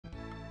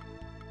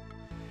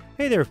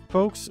Hey there,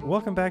 folks.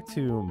 Welcome back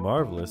to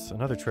Marvelous,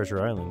 another treasure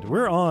island.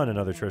 We're on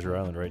another treasure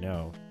island right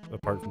now,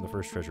 apart from the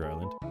first treasure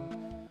island.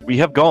 We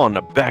have gone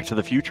back to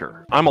the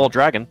future. I'm All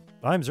Dragon.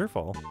 I'm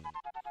Zerfall.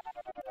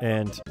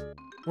 And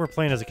we're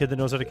playing as a kid that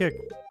knows how to kick.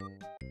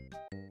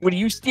 What are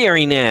you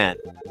staring at?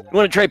 You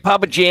want to try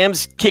Papa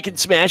Jam's kick and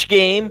smash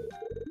game?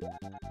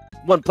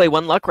 Want to play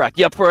one luck rock?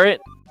 You up for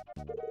it?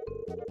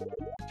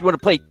 You want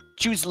to play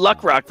choose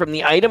luck rock from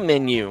the item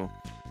menu?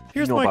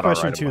 Here's my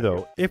question too,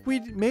 though. If we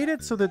made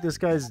it so that this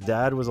guy's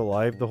dad was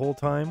alive the whole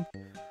time,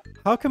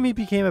 how come he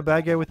became a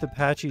bad guy with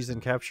Apaches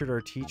and captured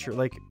our teacher?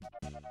 Like,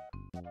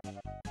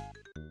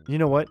 you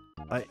know what?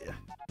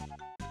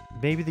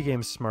 Maybe the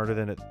game's smarter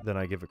than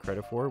I give it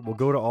credit for. We'll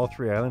go to all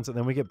three islands, and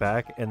then we get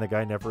back, and the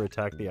guy never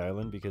attacked the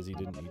island because he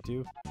didn't need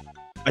to.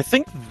 I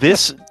think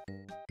this...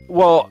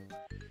 Well...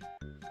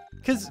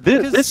 Because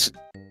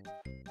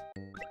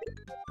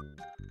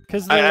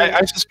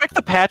I suspect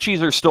the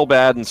Apaches are still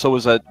bad, and so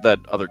is that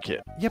other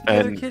kid. Yeah, but the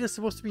other kid is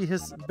supposed to be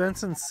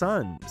Benson's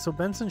son, so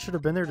Benson should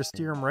have been there to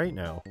steer him right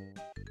now.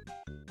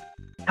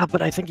 Yeah,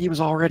 but I think he was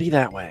already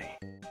that way.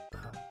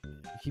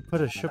 He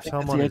put a ship's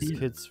helm on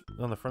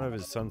the front of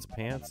his son's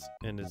pants,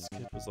 and his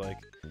kid was like,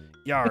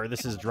 "Yar,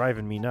 this is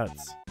driving me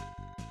nuts."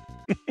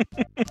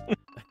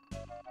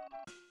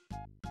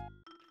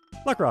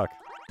 Luck rock.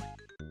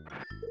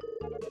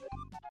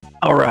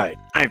 All right,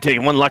 I'm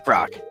taking one luck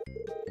rock.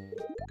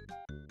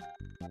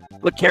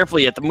 Look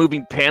carefully at the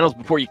moving panels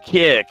before you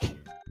kick.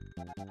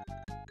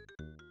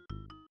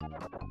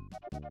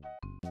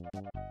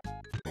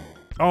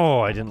 Oh,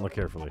 I didn't look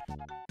carefully.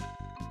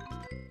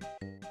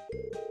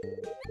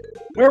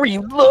 Where were you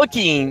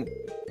looking?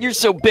 You're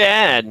so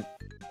bad.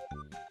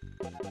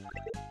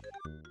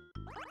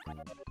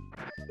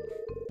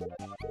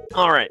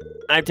 All right,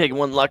 I'm taking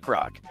one luck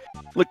rock.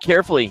 Look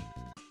carefully.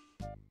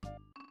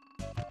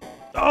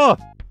 Oh!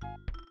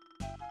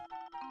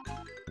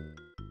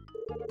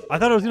 I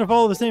thought I was going to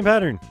follow the same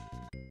pattern.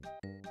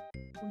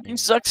 You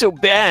suck so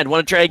bad.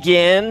 Want to try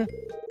again?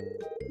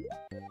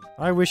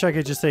 I wish I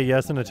could just say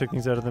yes and it took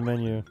things out of the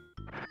menu.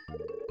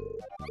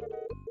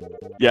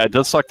 Yeah, it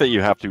does suck that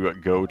you have to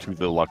go to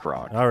the luck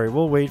rock. Alright,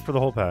 we'll wait for the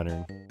whole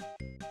pattern.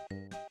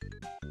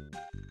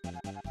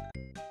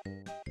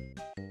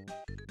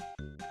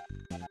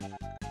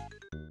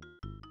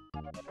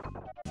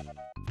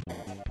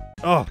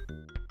 Oh!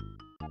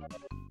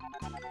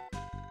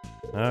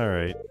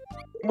 Alright.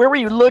 Where were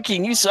you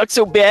looking? You suck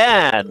so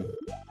bad.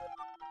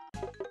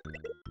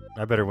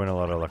 I better win a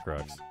lot of luck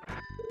rocks.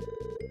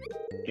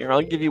 Here,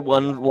 I'll give you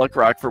one luck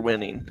rock for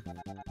winning.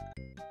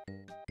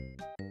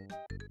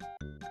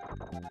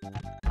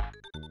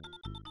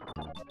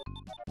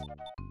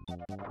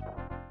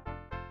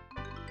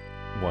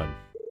 One.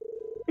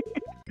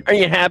 Are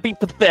you happy?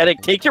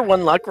 Pathetic. Take your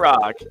one luck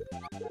rock.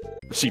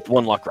 Received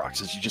one luck rock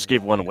since you just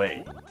gave one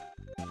away.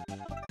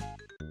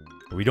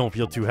 We don't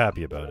feel too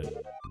happy about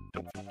it.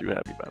 Don't feel too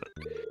happy about it.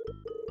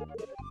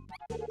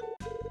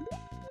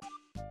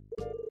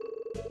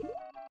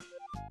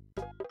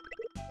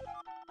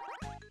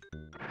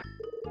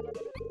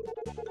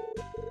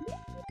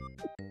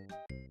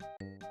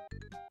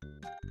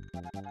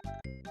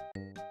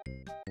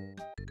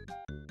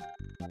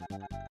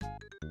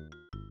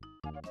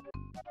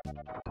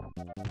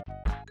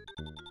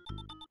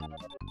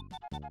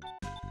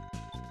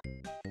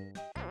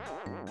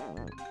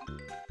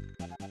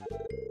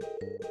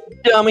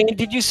 Dummy,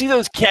 did you see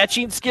those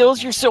catching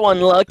skills? You're so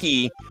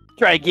unlucky.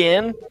 Try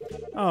again.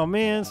 Oh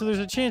man, so there's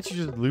a chance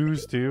you just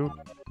lose too.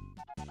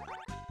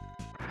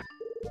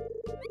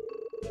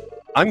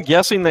 I'm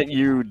guessing that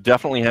you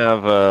definitely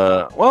have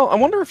well, I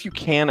wonder if you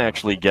can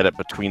actually get it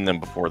between them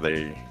before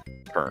they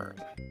turn.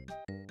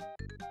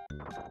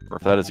 Or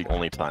if that is the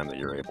only time that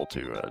you're able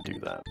to do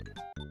that.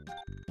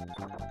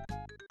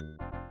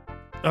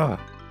 Ugh.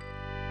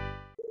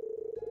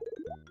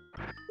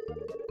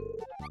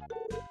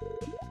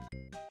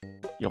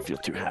 You don't feel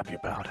too happy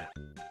about it.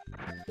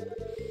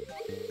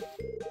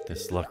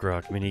 This luck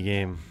rock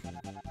minigame.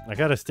 I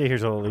gotta stay here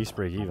till at least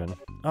break even.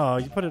 Oh,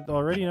 you put it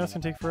already? Now it's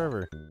gonna take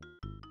forever.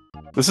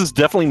 This is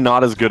definitely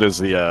not as good as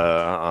the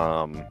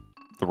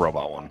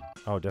robot one.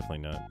 Oh, definitely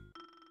not.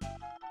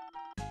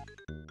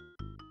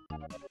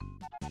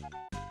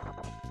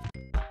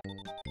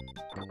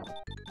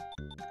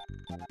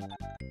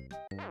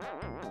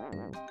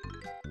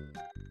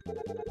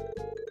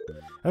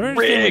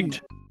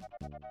 Rigged!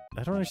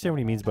 I don't understand what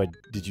he means by,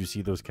 did you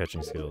see those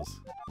catching skills?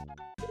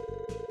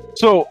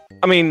 So,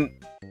 I mean...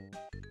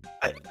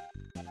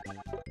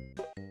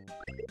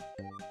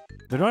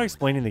 They're not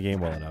explaining the game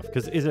well enough.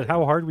 Because is it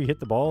how hard we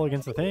hit the ball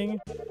against the thing?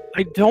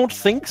 I don't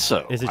think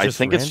so. Is it just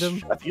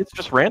random? I think it's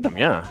just random,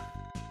 yeah.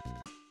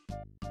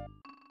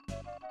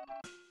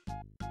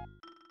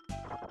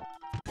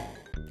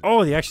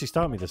 Oh, they actually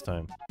stopped me this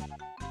time.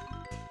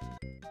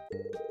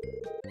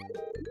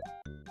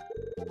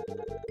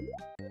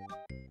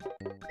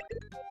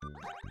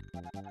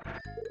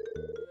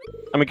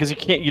 I mean, because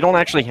you don't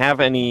actually have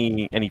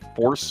any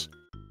force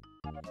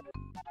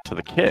to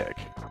the kick.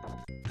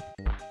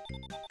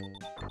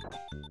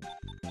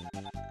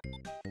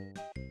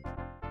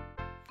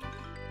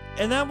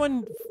 And that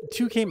one,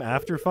 2 came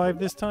after 5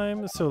 this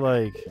time, so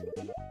like...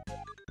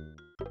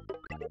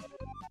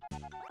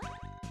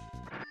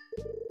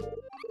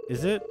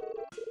 Is it?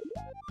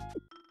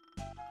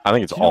 I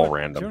think it's all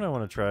random. Do you know what I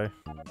want to try?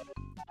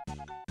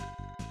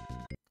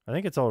 I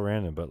think it's all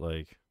random, but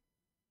like...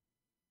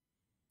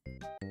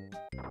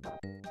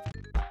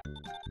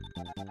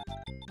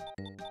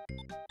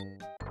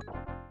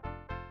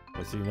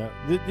 Let's see now.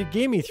 It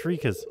gave me 3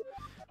 because...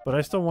 But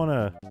I still want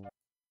to...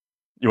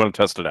 You want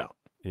to test it out?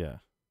 Yeah.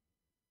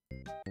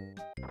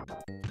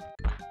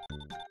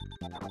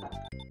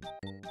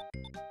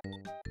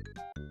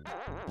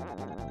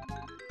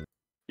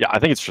 Yeah, I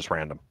think it's just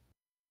random.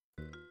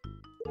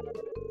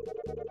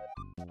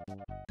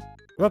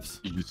 Whoops.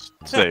 You just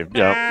save,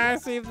 yeah. I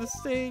saved the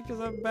stage because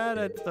I'm bad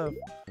at stuff.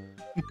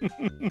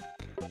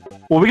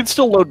 Well, we can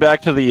still load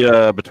back to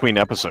the between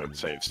episode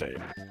save state.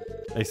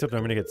 Except I'm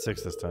going to get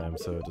 6 this time,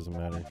 so it doesn't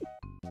matter.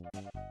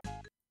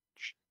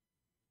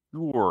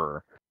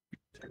 Sure.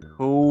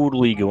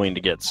 Totally going to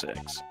get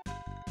 6.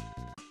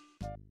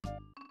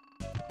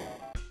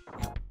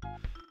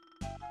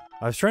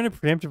 I was trying to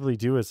preemptively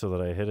do it so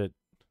that I hit it.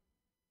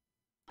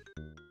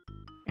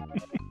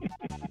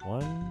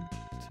 1,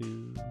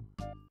 2,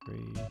 3.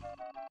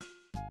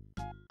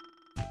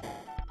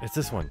 It's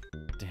this one.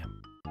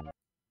 Damn.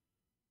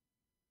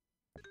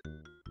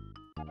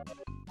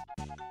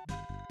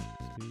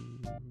 2, 3,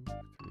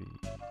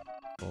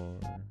 4,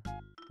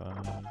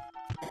 5.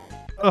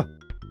 Oh!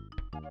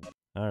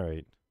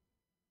 Alright.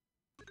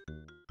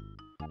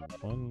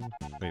 1,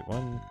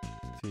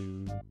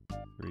 2,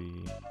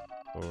 3,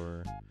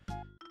 4,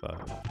 5.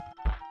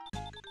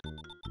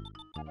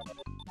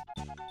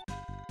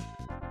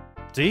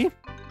 See?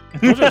 I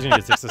told you I was gonna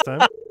get 6 this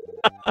time.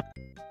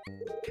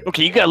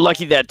 Okay, you got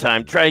lucky that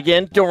time. Try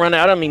again. Don't run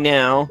out on me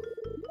now.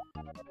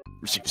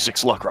 Receive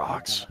 6 luck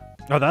rocks.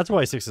 Oh, that's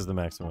why 6 is the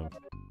maximum.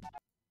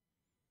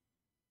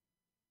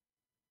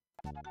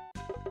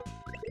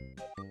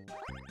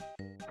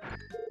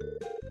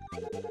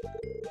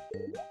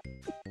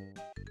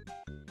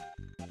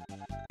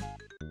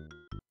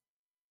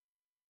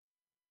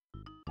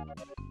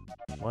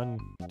 One,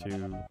 2,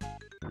 3.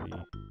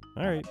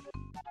 All right.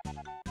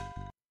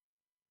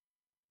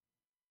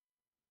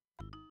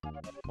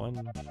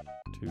 1,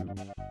 2,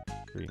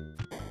 3.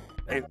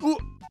 Hey, ooh.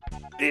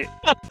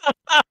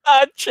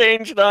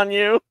 Changed on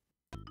you.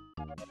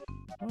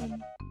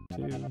 1,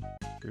 2,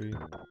 3.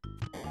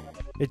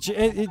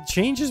 It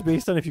changes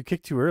based on if you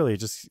kick too early. It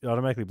just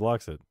automatically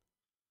blocks it.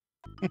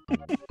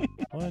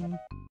 1,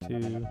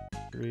 2,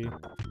 3.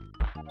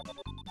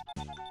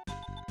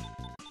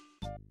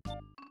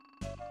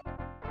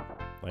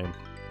 Lame.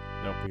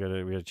 Nope, we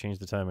gotta change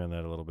the timing on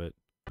that a little bit.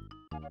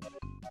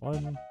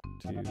 1,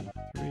 2,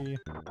 3.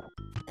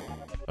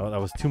 Oh, that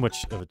was too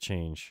much of a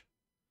change.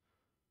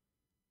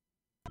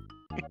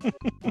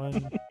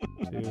 1,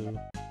 2.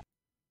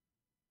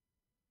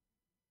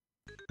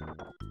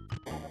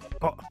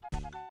 Oh.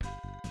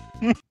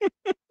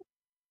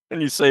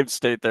 And you saved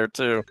state there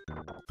too.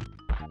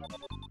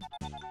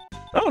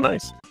 Oh,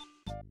 nice.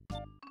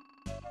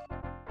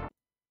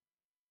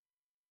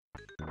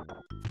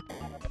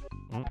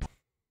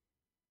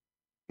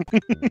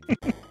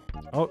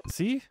 Oh,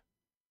 see?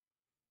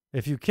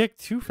 If you kick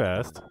too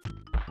fast,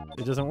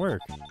 it doesn't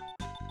work.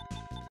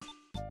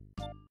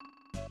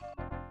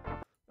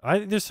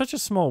 There's such a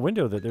small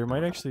window that there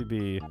might actually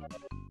be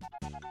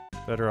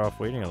better off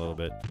waiting a little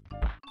bit.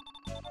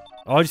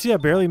 Oh, did you see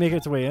that barely make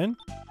its way in?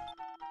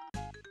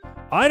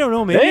 I don't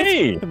know,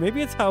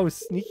 maybe it's how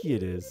sneaky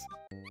it is.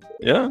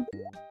 Yeah.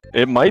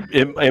 It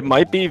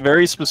might be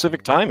very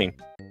specific timing.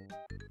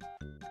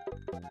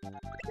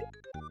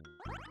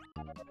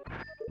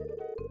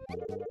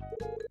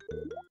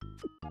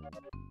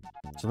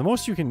 So the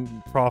most you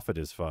can profit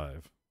is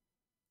 5.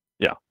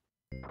 Yeah.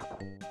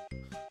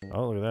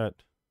 Oh, look at that.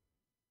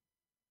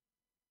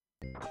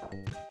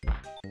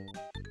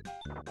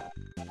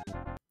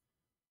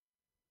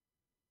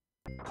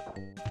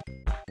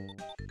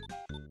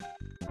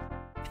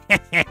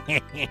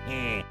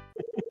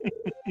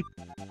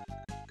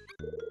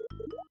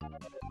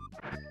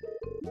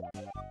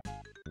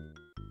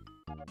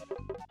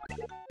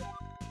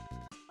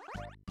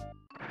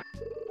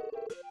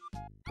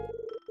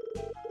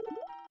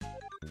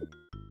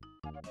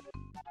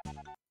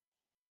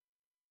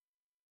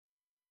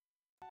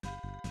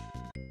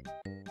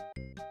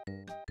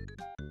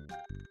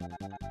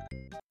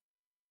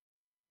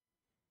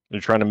 You're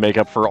trying to make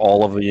up for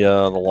all of the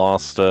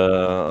lost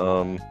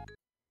I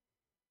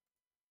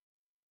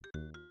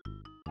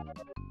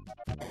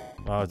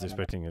was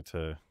expecting it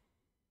to...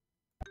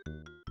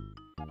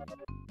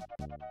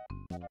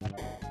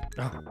 Oh,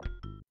 I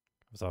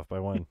was off by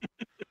 1.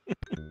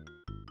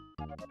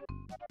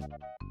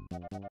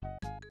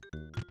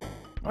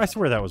 I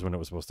swear that was when it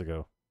was supposed to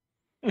go.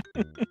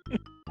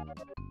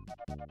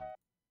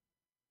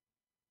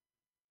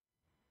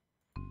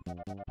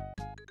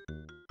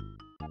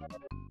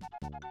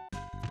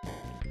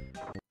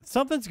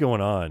 Something's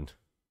going on.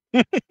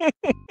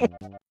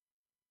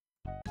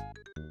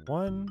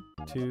 1,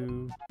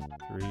 2,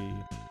 3,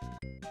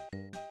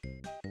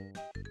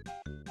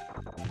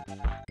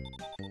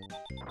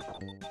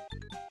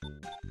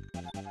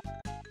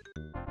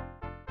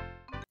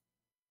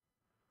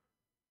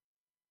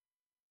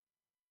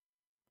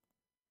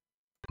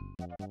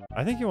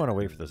 I think you want to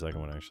wait for the second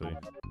one, actually.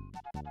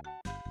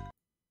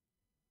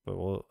 But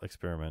we'll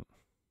experiment.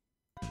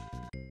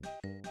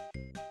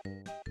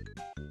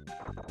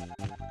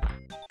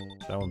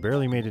 That one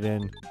barely made it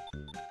in.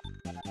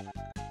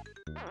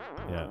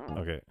 Yeah,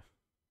 okay.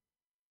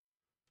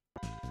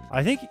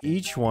 I think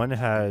each one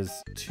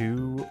has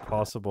 2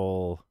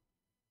 possible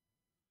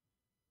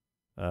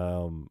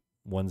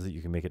ones that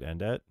you can make it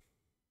end at.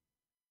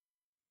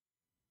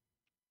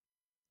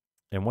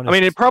 And one is, I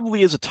mean, it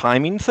probably is a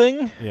timing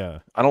thing. yeah.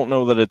 I don't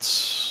know that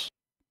it's...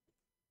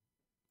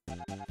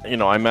 You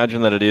know, I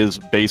imagine that it is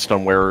based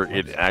on where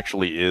it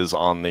actually is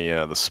on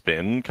the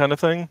spin kind of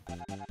thing.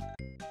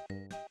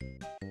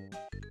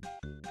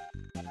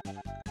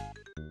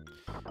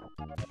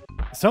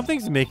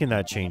 Something's making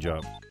that change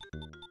up.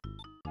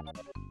 And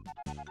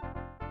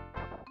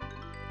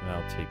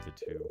I'll take the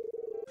 2.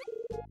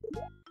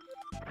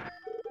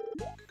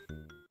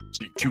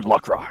 See, 2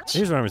 luck rocks.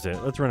 Here's what I'm gonna say.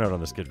 Let's run out on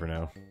this kid for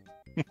now.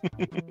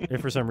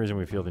 If for some reason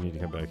we feel the need to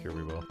come back here,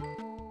 we will.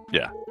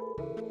 Yeah.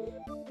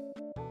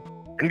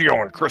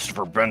 Indio and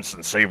Christopher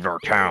Benson saved our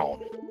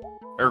town.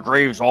 Their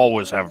graves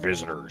always have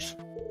visitors.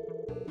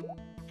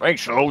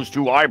 Thanks to those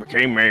 2, I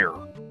became mayor.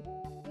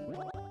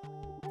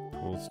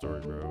 Cool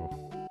story, bro.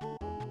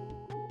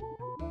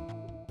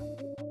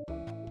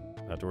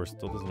 That door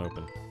still doesn't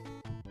open.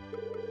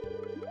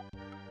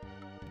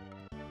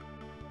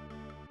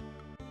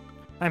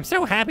 I'm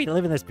so happy to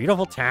live in this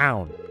beautiful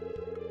town.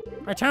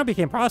 Our town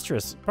became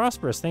prosperous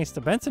thanks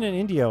to Benson and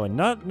Indio and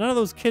none of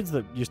those kids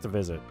that used to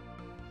visit.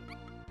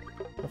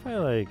 What if I,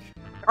 like...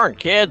 Darn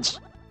kids!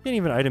 Can't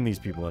even item these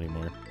people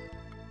anymore.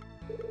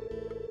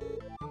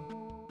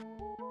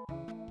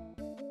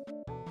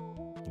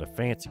 The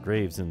fancy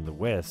graves in the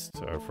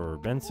west are for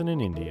Benson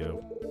and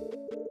Indio.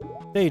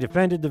 They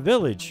defended the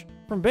village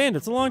from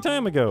bandits a long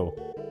time ago.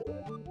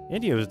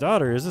 Indio's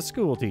daughter is a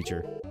school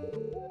teacher.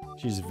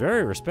 She's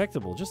very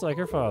respectable, just like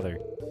her father.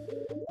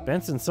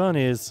 Benson's son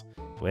is,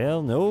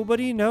 well,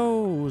 nobody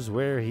knows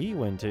where he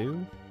went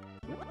to.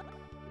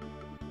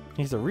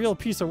 He's a real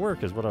piece of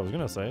work, is what I was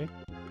gonna say.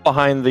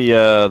 Behind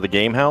the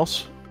game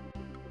house,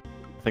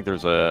 I think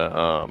there's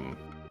a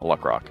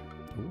luck rock.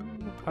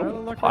 Ooh, pile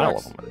of luck Pile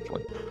rocks. of them,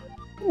 actually.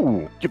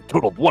 Ooh, give a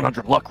total of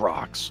 100 luck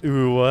rocks.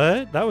 Ooh,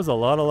 what? That was a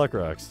lot of luck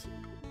rocks.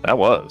 That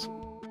was.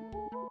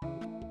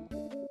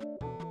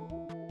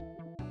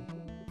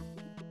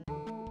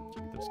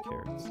 Give me those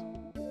carrots.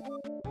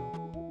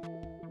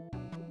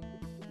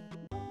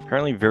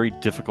 Apparently very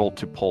difficult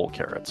to pull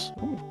carrots.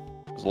 Ooh,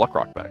 there's a luck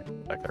rock back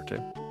there,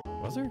 too.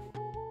 Was there?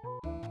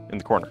 In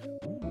the corner.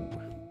 Ooh.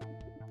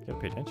 Gotta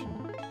pay attention.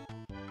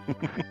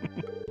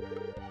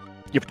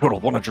 Give a total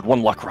of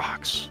 101 luck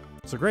rocks.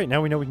 So great,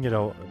 now we know we can get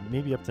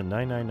maybe up to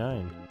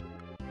 999.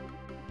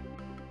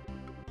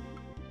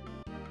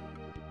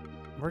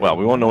 Well,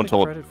 we won't know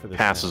until it it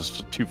passes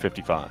to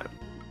 255.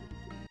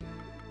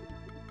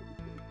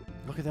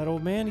 Look at that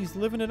old man, he's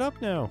living it up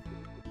now.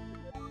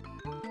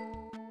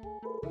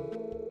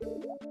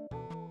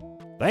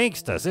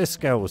 Thanks to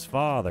Cisco's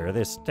father,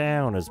 this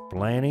town has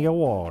plenty of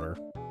water.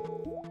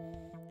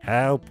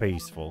 How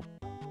peaceful.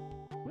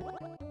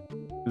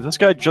 Is this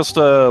guy just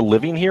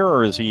living here,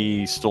 or is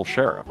he still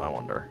sheriff, I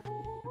wonder?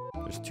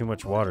 There's too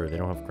much water, they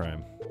don't have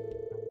crime.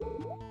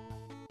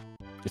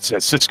 It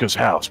says Cisco's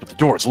house, but the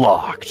door's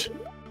locked.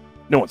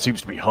 No one seems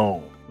to be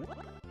home.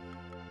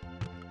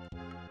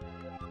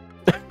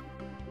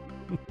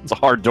 It's a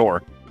hard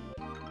door.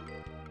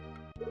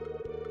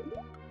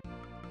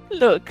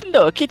 Look,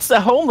 look, it's the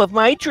home of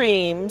my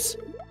dreams.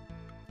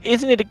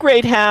 Isn't it a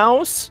great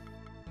house?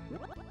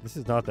 This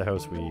is not the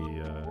house we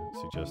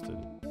suggested.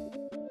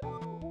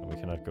 We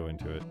cannot go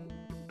into it.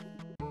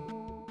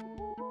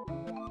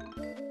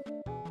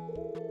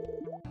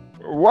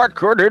 What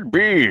could it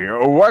be?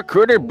 What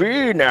could it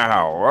be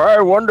now?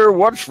 I wonder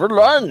what's for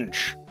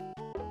lunch.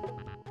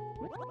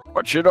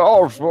 What's it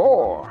all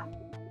for?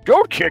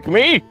 Don't kick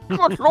me!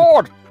 Good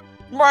lord!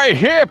 My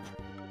hip!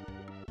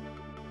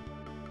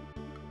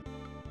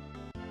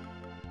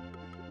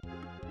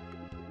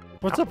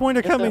 What's the point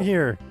of coming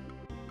here?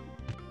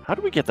 How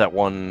do we get that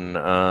one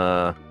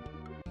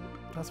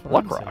That's what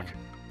luck I'm rock? saying.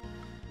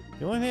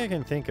 The only thing I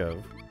can think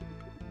of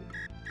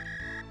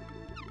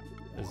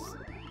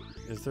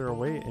is there a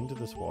way into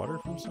this water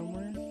from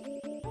somewhere?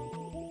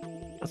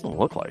 Doesn't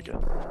look like it.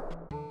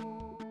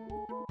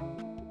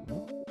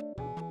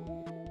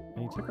 And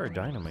he took our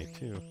dynamite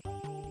too.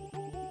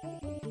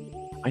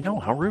 I know,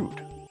 how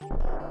rude.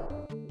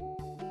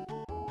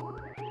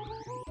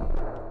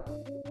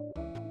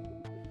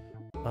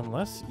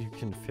 Unless you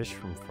can fish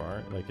from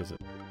far, like is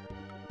it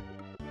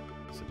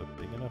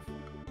a big enough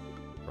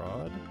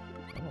rod?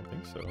 I don't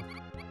think so.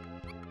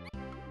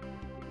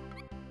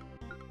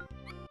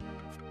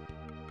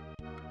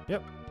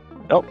 Yep.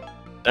 Oh,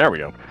 there we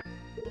go.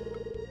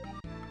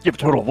 Give a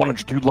total of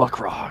 102 luck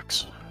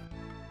rocks.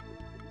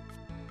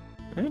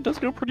 And it does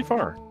go pretty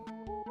far.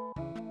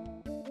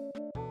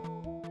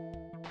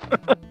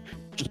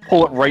 Just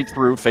pull it right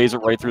through, phase it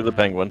right through the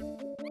penguin.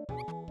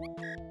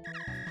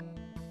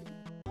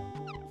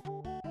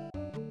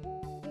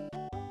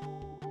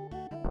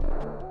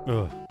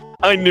 Ugh.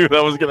 I knew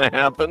that was gonna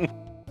happen.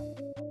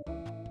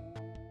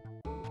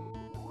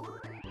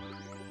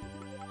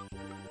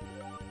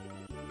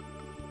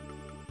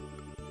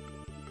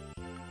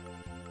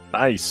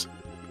 Nice.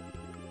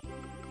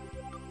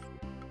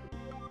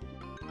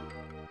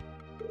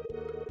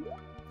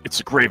 It's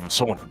the grave of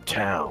someone from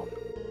town.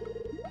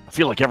 I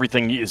feel like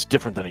everything is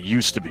different than it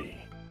used to be.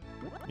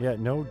 Yeah,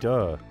 no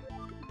duh.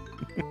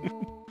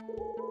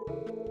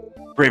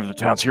 Grave of the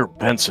town's hero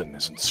Benson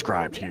is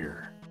inscribed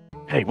here.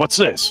 Hey, what's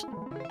this?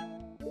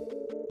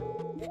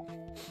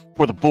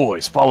 For the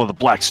boys, follow the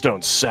black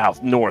stones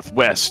south, north,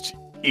 west,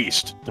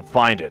 east to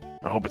find it.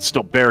 I hope it's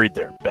still buried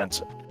there,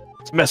 Benson.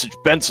 It's a message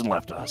Benson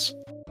left us.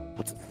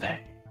 What's it say?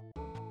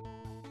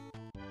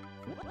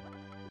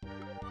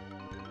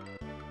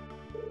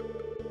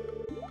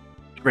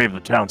 The grave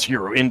of the town's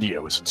hero,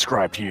 Indio, is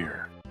inscribed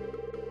here.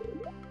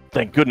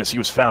 Thank goodness he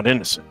was found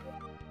innocent.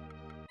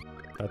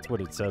 That's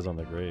what it says on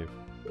the grave.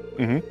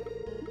 Mm-hmm.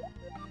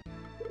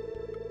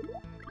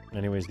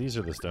 Anyways, these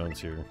are the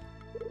stones here.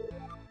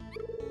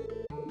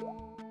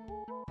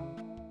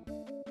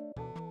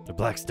 The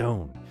black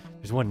stone.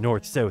 There's one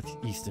north, south,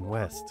 east, and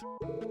west.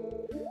 I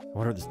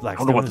wonder what this black stone is for. I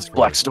don't know what this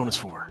black stone is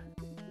for.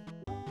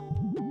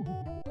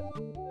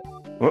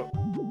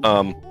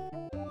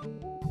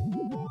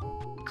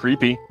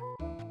 Creepy.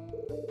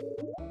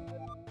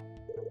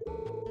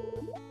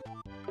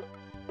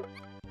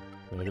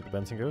 Can I get the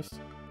Benson ghost?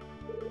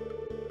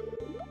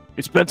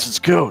 It's Benson's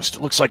ghost.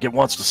 It looks like it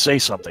wants to say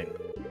something.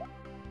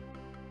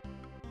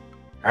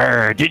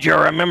 Did you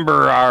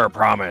remember our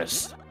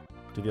promise?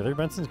 Did the other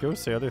Benson's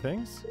ghost say other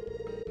things?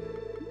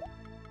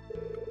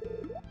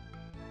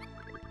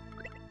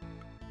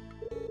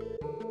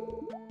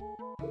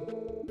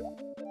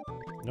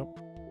 Nope.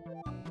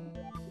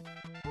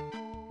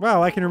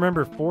 Wow, I can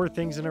remember 4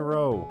 things in a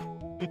row.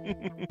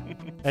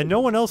 And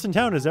no one else in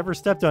town has ever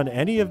stepped on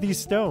any of these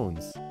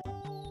stones.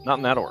 Not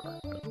in that order.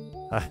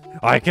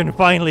 I can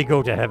finally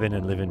go to heaven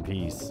and live in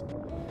peace.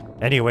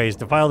 Anyways,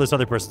 defile this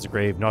other person's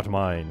grave, not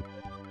mine.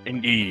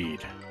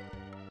 Indeed.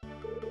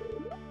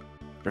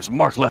 There's a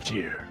mark left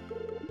here.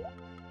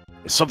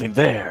 There's something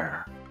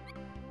there.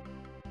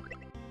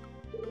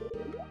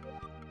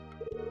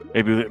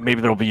 Maybe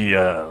there'll be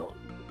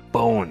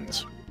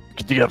bones. We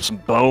can dig up some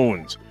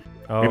bones.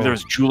 Oh. Maybe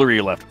there's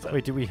jewelry left with it.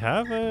 Wait, do we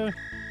have a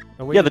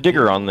way Yeah, to the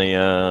digger on the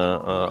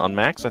on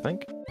Max, I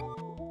think.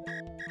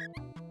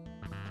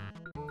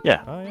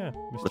 Yeah. Oh yeah,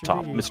 The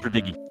top, Diggy. Mr.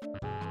 Diggy.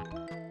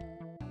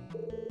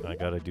 I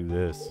gotta do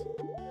this.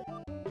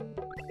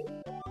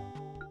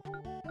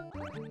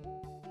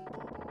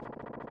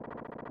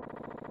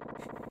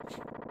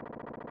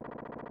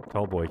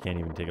 Tall boy can't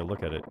even take a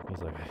look at it. He's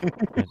like, I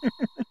can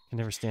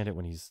never stand it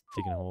when he's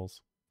digging holes.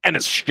 And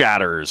it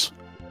shatters.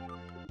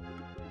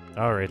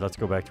 All right, let's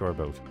go back to our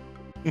boat.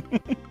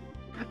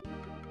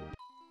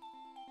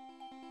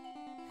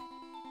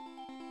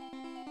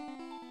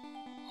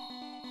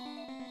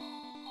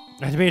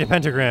 I made a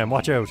pentagram.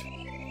 Watch out.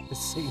 The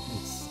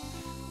Satans.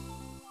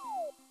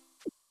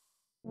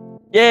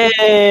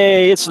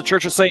 Yay! It's the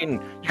Church of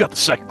Satan. You got the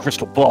second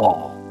crystal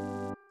ball.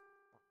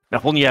 Now,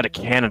 if only you had a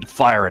cannon to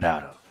fire it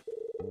out of.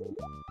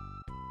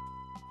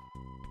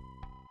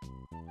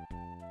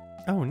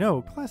 Oh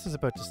no, class is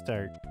about to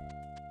start.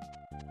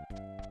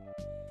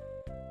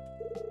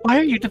 Why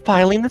are you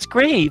defiling this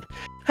grave?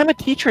 I'm a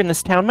teacher in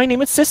this town. My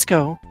name is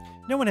Cisco.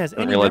 No one has I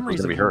didn't any realize it was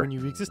memories gonna of be you her. when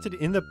you existed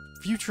in the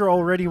future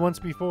already once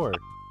before.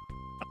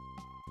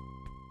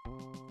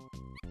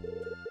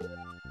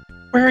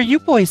 Where are you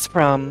boys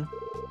from?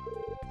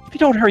 If you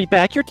don't hurry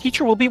back, your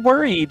teacher will be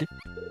worried.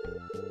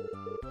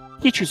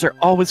 Teachers are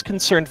always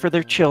concerned for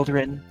their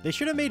children. They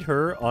should have made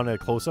her on a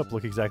close-up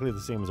look exactly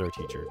the same as our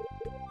teacher.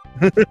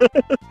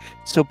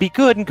 So be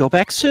good and go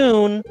back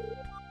soon.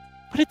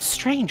 But it's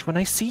strange when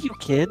I see you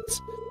kids.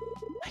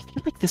 I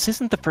feel like this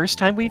isn't the first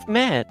time we've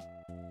met.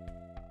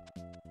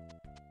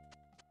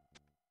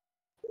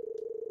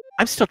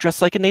 I'm still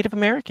dressed like a Native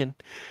American.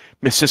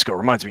 Miss Cisco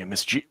reminds me of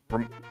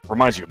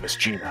reminds you of Miss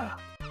Gina.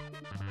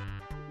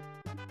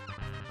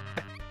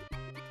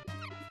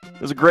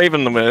 There's a grave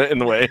in the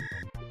way.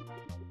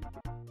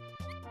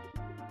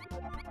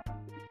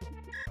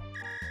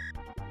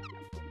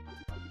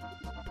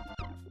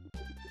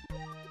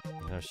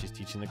 Now she's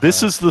teaching the This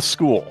class. is the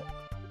school.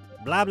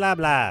 Blah, blah,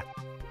 blah.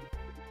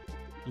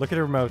 Look at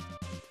her mouth.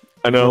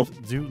 I know.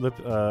 Do lip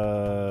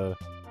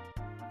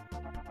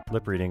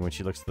reading when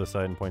she looks to the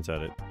side and points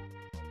at it.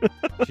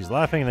 She's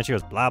laughing and then she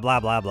goes blah, blah,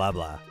 blah, blah,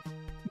 blah.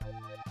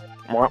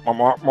 Mwah,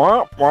 mwah,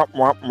 mwah, mwah,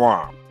 mwah,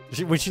 mwah.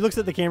 When she looks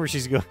at the camera,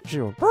 she's going.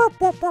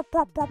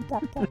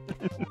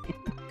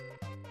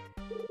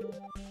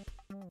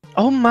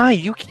 Oh my,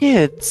 you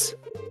kids!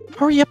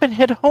 Hurry up and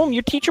head home.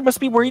 Your teacher must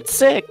be worried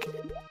sick.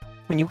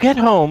 When you get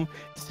home,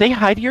 say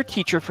hi to your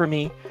teacher for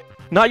me.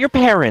 Not your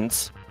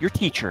parents, your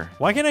teacher.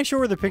 Why can't I show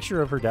her the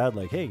picture of her dad?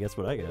 Like, hey, guess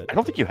what I got? I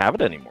don't think you have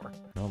it anymore.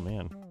 Oh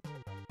man.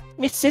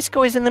 Miss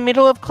Cisco is in the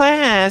middle of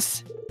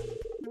class.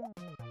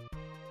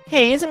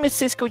 Hey, isn't Miss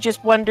Cisco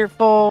just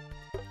wonderful?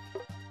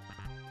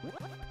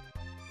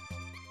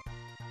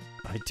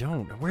 I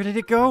don't. Where did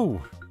it go?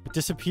 It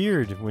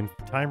disappeared when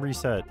time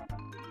reset.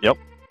 Yep.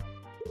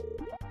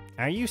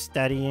 Are you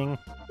studying?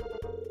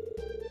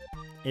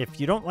 If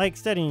you don't like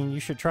studying, you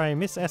should try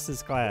Miss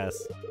S's class.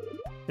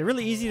 They're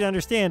really easy to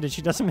understand, and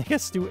she doesn't make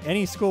us do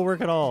any schoolwork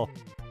at all.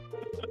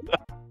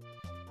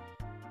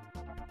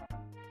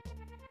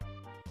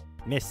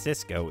 Miss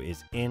Cisco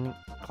is in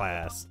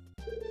class.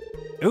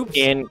 Oops.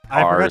 In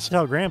I forgot cars. to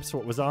tell Gramps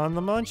what was on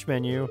the lunch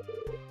menu.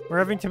 We're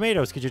having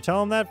tomatoes. Could you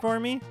tell him that for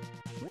me?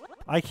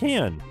 I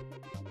can.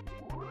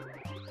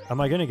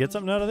 Am I going to get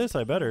something out of this?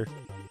 I better.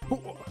 Ooh,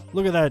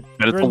 look at that.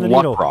 And it's a Thread in the luck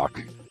needle.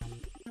 rock.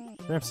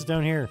 Gramps is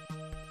down here.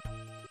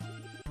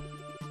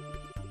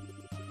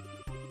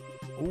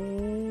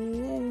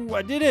 Ooh,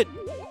 I did it.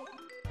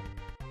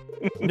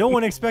 No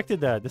one expected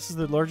that. This is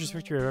the largest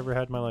victory I've ever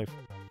had in my life.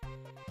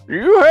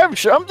 You have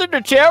something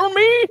to tell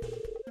me?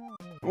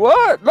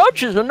 What?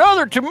 Lunch is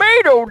another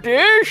tomato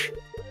dish?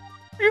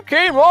 You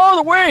came all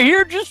the way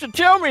here just to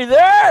tell me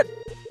that?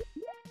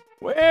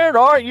 Well,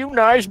 aren't you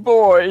nice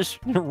boys?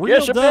 Real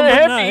Guess I'm dumb gonna but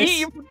have nice. to eat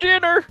you for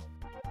dinner.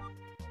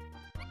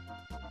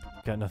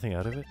 Got nothing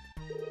out of it?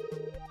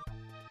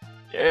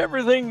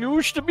 Everything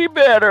used to be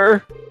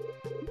better.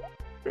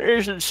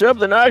 Isn't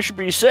something I should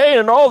be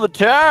saying all the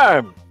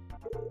time.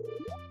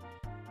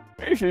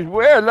 This is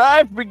where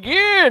life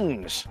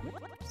begins.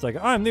 It's like,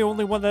 I'm the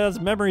only one that has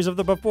memories of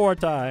the before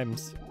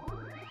times.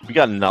 We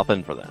got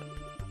nothing for that.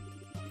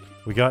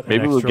 We got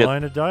Maybe an we'll extra get-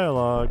 line of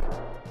dialogue.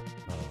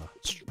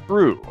 It's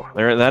true.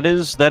 That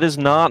is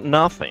not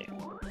nothing.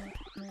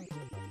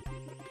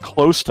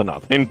 Close to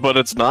nothing, but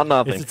it's not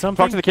nothing. Is it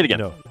something? Talk to the kid again.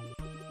 No.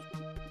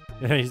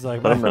 Yeah, he's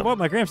like, Let him know. what?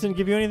 My Gramps didn't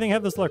give you anything?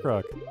 Have this luck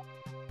rock.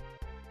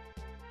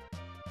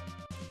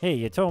 Hey,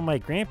 you told my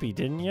Grampy,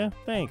 didn't you?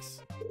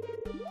 Thanks.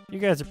 You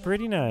guys are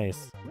pretty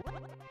nice.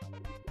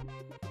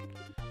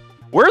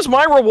 Where's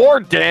my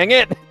reward, dang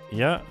it?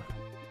 Yeah.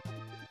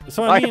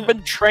 So, I I mean, have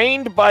been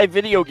trained by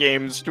video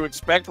games to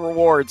expect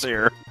rewards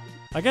here.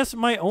 I guess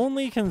my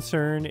only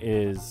concern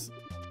is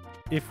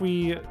if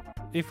we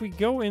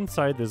go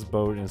inside this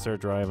boat and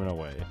start driving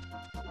away.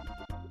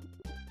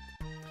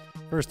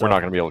 First We're off, not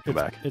going to be able to go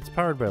back. It's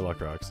powered by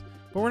luck rocks,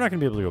 but we're not going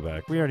to be able to go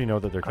back. We already know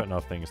that they're cutting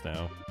off things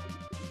now.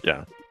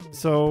 Yeah.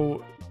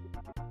 So,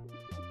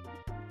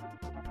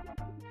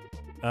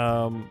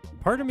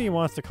 part of me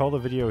wants to call the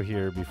video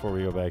here before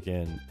we go back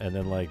in, and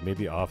then like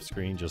maybe off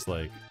screen just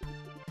like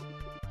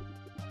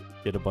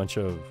get a bunch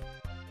of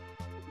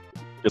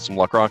Get some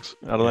luck rocks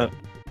out of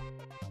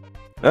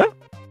that.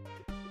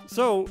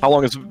 So, How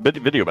long has the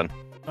video been?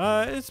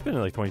 it's been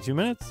like 22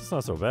 minutes. It's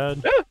not so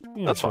bad. Yeah,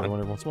 You know, that's short fine. one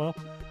every once in a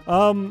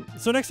while.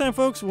 So next time,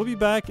 folks, we'll be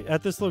back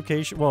at this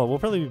location. Well, we'll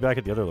probably be back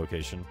at the other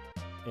location,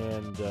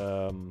 and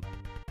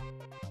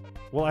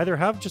we'll either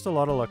have just a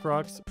lot of luck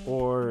rocks,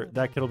 or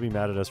that kid will be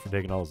mad at us for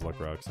taking all his luck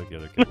rocks like the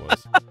other kid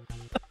was.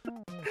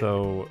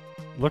 So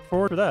look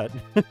forward to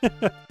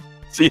that.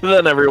 See you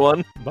then,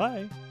 everyone.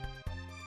 Bye.